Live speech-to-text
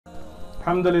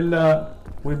Alhamdulillah,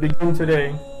 we begin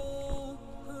today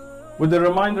with a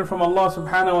reminder from Allah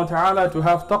subhanahu wa ta'ala to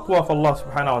have taqwa of Allah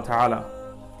subhanahu wa ta'ala.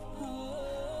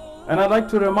 And I'd like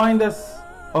to remind us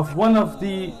of one of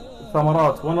the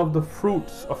thamarat, one of the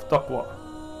fruits of taqwa,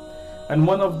 and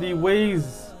one of the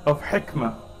ways of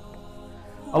hikmah.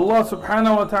 Allah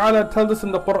subhanahu wa ta'ala tells us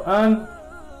in the Quran,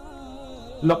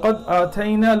 لَقَدْ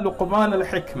آتَيْنَا لُقْمَانَ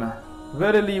الْحِكْمَةِ.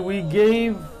 Verily we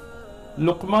gave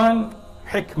Luqman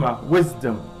hikmah,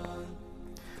 wisdom.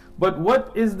 But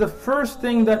what is the first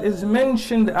thing that is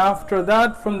mentioned after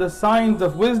that from the signs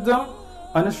of wisdom?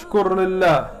 Anashkur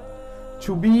lillah,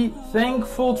 to be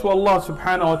thankful to Allah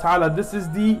subhanahu wa ta'ala. This is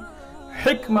the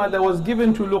hikmah that was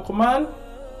given to Luqman.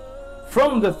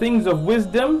 From the things of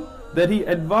wisdom that he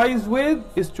advised with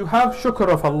is to have shukr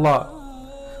of Allah.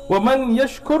 وَمَنْ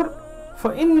يَشْكُرْ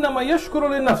فَإِنَّمَا يَشْكُرُ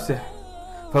لِنَفْسِهِ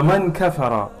فَمَنْ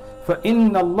كَفَرَ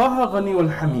فَإِنَّ اللَّهَ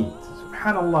غَنِيٌّ حَمِيدٌ.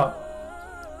 Subhanallah.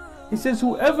 He says,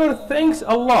 whoever thanks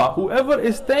Allah, whoever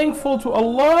is thankful to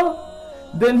Allah,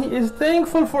 then he is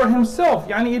thankful for himself.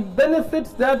 Yani it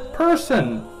benefits that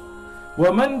person.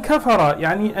 وَمَنْ كَفَرَ,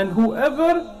 yani, and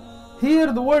whoever,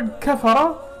 here the word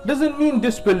kafara doesn't mean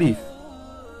disbelief.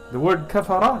 The word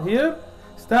kafara here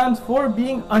stands for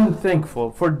being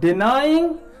unthankful, for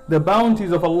denying the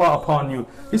bounties of Allah upon you.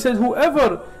 He says,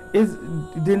 whoever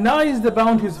denies the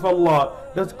bounties of Allah,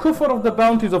 does kufr of the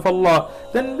bounties of Allah,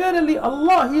 then verily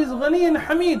Allah, He is Ghani and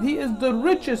Hamid. He is the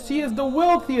richest, He is the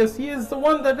wealthiest, He is the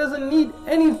one that doesn't need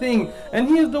anything, and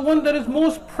He is the one that is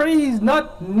most praised,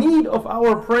 not need of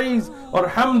our praise or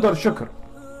hamd or shukr.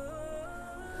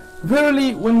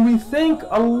 Verily, when we thank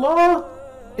Allah,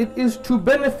 it is to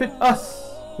benefit us.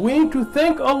 We need to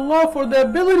thank Allah for the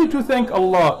ability to thank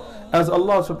Allah. As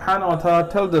Allah subhanahu wa ta'ala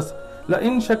tells us,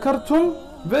 لَإِن شَكَرْتُمْ,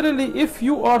 verily if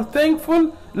you are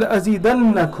thankful,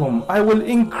 لَأَزِيدَنَّكُمْ, I will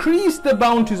increase the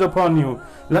bounties upon you.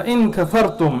 لَإِن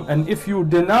كَفَرْتُمْ, and if you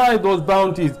deny those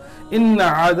bounties, إِنَّ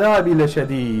عَذَابِ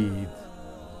لَشَدِيدٌ.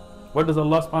 What does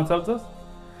Allah subhanahu wa ta'ala tell us?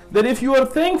 That if you are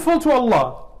thankful to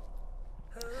Allah,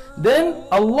 then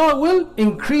Allah will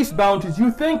increase bounties. You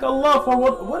thank Allah for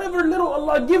whatever little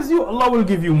Allah gives you, Allah will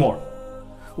give you more.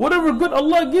 Whatever good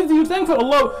Allah gives you, thankful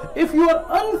Allah. If you are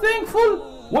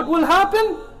unthankful, what will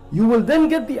happen? You will then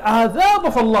get the adhab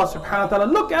of Allah subhanahu wa ta'ala.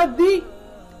 Look at the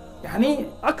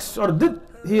aks or did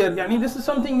here. This is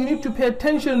something you need to pay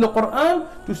attention in the Quran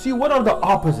to see what are the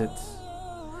opposites.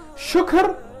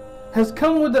 Shukr has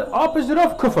come with the opposite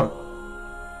of kufr.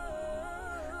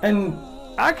 And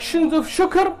actions of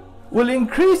shukr will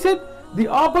increase it. The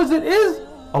opposite is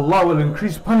Allah will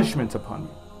increase punishments upon you.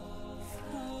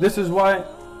 This is why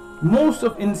most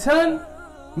of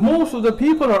the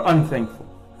people are unthankful.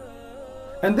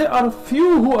 And there are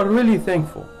few who are really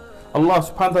thankful. Allah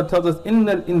subhanahu wa ta'ala tells us, إِنَّ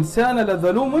الْإِنسَانَ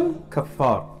لَظَلُومٌ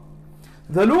كَفَّارٌ.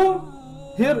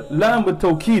 Dhalum, here, lam with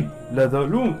tawkeed,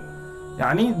 لَظَلُوم.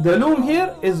 Dhalum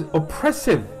here is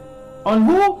oppressive. On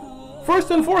who? First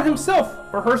and foremost himself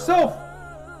or herself.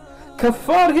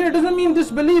 Kaffar here doesn't mean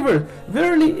disbelievers.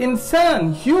 Verily,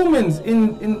 insan, humans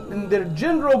in their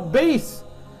general base,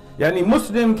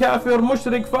 Muslim, kafir,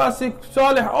 mushrik, fasik,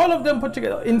 salih, all of them put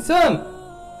together. Insan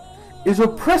is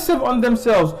oppressive on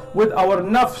themselves with our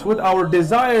nafs, with our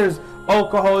desires,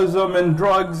 alcoholism and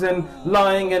drugs and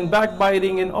lying and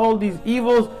backbiting and all these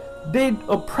evils. They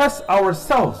oppress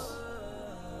ourselves.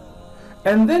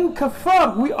 And then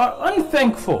kafar, we are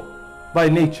unthankful by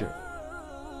nature.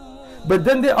 But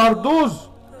then there are those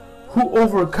who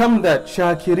overcome that,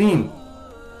 shakirin.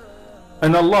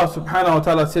 And Allah subhanahu wa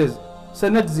ta'ala says,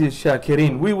 sanajzi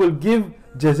shakirin. We will give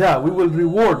jaza, we will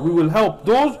reward, we will help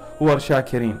those who are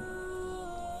shakirin.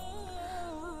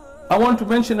 I want to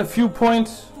mention a few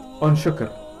points on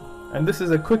shukr. And this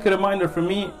is a quick reminder for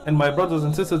me and my brothers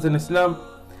and sisters in Islam.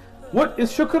 What is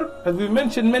shukr? As we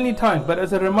mentioned many times, but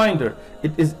as a reminder,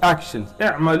 it is actions.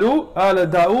 اعملوا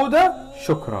آل داود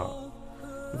شكرا.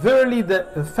 Verily the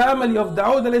family of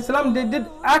Dawood alayhi salam, they did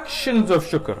actions of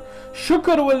shukr.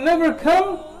 Shukr will never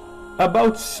come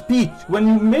about speech.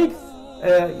 When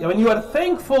you are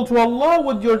thankful to Allah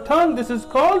with your tongue, this is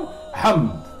called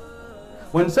hamd.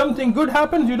 When something good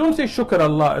happens, you don't say shukr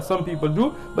Allah as some people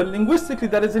do, but linguistically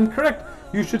that is incorrect.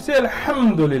 You should say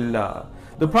alhamdulillah.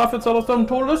 The Prophet ﷺ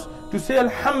told us to say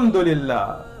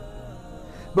alhamdulillah.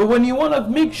 But when you want to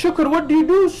make shukr, what do?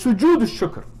 Sujood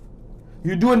shukr.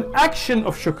 You do an action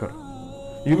of shukr.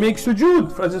 You make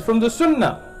sujood, as is from the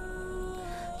sunnah.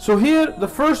 So here, the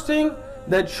first thing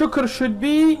that shukr should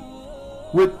be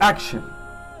with action.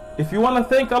 If you want to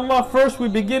thank Allah, first we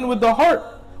begin with the heart,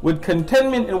 with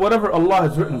contentment in whatever Allah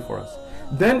has written for us.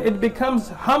 Then it becomes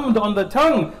hamd on the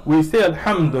tongue. We say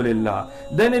alhamdulillah.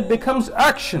 Then it becomes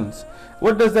actions.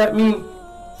 What does that mean?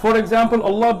 For example,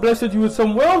 Allah blessed you with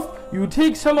some wealth. You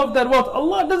take some of that wealth.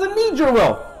 Allah doesn't need your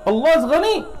wealth. Allah is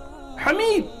ghani,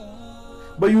 hamid.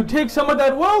 But you take some of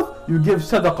that wealth, you give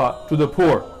sadaqah to the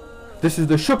poor. This is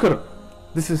the shukr.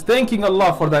 This is thanking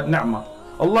Allah for that ni'mah.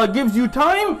 Allah gives you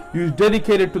time, you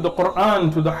dedicate it to the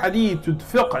Quran, to the hadith, to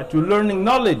fiqh, to learning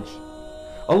knowledge.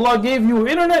 Allah gave you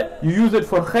internet, you use it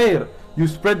for khair. You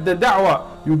spread the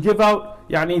da'wah, you give out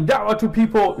da'wah to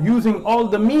people using all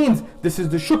the means. This is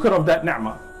the shukr of that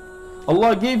ni'mah.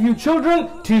 Allah gave you children,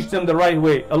 teach them the right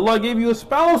way. Allah gave you a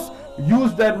spouse,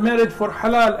 use that marriage for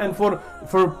halal and for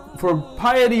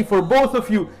piety for both of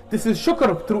you. This is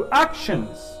shukr through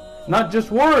actions, not just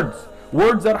words.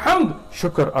 Words are hamd,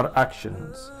 shukr are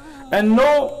actions. And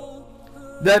know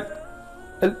that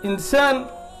an insan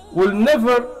will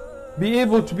never be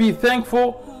able to be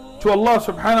thankful to Allah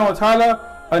subhanahu wa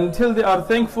ta'ala until they are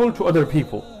thankful to other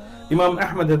people. Imam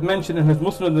Ahmad had mentioned in his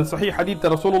Musnad and Sahih hadith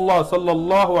that Rasulullah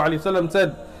sallallahu alayhi wasallam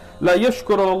said, "La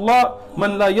yashkur Allah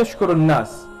man la yashkur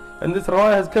nas." And this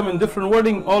rawah has come in different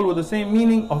wording, all with the same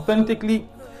meaning authentically,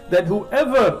 that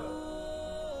whoever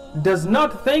does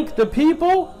not thank the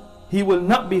people, he will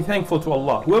not be thankful to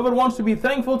Allah. Whoever wants to be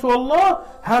thankful to Allah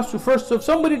has to first, if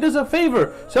somebody does a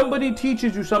favor, somebody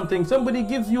teaches you something, somebody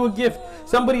gives you a gift,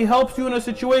 somebody helps you in a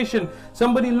situation,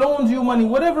 somebody loans you money,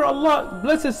 whatever Allah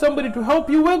blesses somebody to help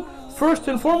you with, first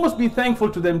and foremost be thankful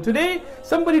to them. Today,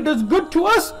 somebody does good to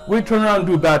us, we turn around and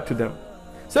do bad to them.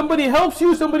 Somebody helps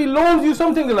you, somebody loans you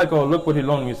something, they're like, oh, look what he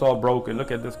loaned me, it's all broken,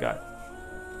 look at this guy.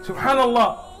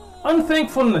 Subhanallah,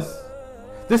 unthankfulness.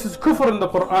 This is kufr in the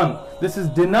Quran. This is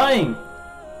denying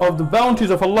of the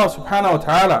bounties of Allah subhanahu wa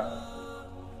ta'ala.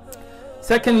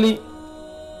 Secondly,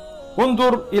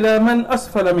 وَانْظُرْ إِلَى مَنْ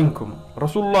أَسْفَلَ مِنْكُمْ.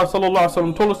 Rasulullah sallallahu alayhi wa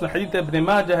sallam told us in the hadith that Ibn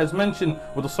Majah has mentioned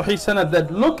with the Sahih Sanad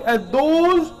that look at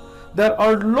those that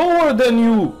are lower than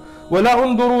you. وَلَا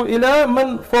أُنْظُرُوا إِلَى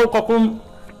مَنْ فَوْقَكُمْ.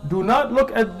 Do not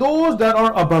look at those that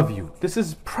are above you. This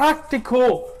is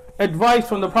practical advice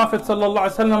from the Prophet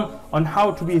ﷺ on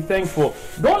how to be thankful.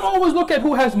 Don't always look at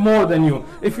who has more than you.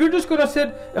 If you're just going to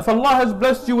sit, if Allah has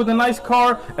blessed you with a nice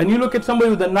car and you look at somebody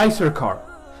with a nicer car,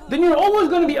 then you're always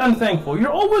going to be unthankful.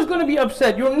 You're always going to be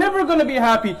upset. You're never going to be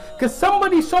happy because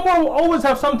somebody somewhere will always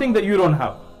have something that you don't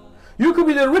have. You could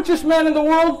be the richest man in the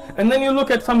world and then you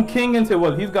look at some king and say,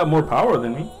 well, he's got more power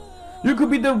than me. You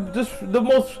could be the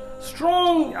most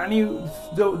strong,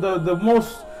 the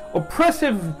most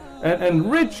oppressive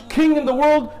and rich king in the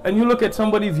world, and you look at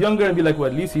somebody who's younger and be like, well,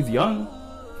 at least he's young.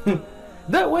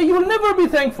 That way you will never be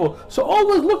thankful. So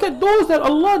always look at those that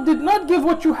Allah did not give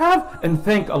what you have and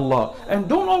thank Allah. And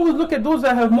don't always look at those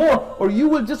that have more, or you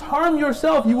will just harm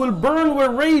yourself. You will burn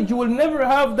with rage. You will never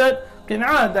have that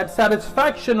qina'ah, that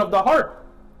satisfaction of the heart.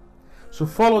 So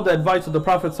follow the advice of the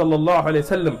Prophet sallallahu alaihi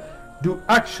wasallam. Do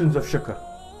actions of shukr.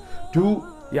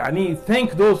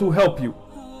 Thank those who help you.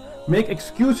 Make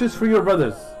excuses for your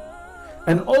brothers.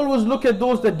 And always look at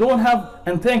those that don't have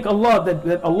and thank Allah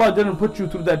that Allah didn't put you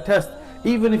through that test.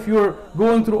 Even if you're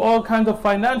going through all kinds of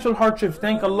financial hardships,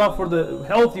 thank Allah for the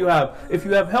health you have. If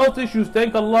you have health issues,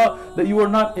 thank Allah that you are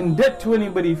not in debt to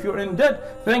anybody. If you're in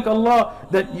debt, thank Allah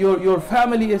that your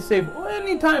family is safe.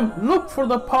 Anytime, look for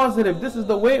the positive. This is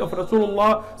the way of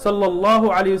Rasulullah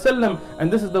sallallahu alaihi wasallam,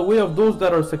 and this is the way of those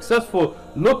that are successful.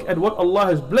 Look at what Allah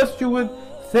has blessed you with.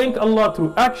 Thank Allah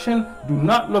through action. Do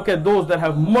not look at those that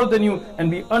have more than you and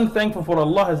be unthankful for what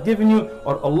Allah has given you,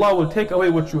 or Allah will take away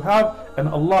what you have and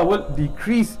Allah will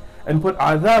decrease and put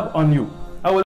azab on you.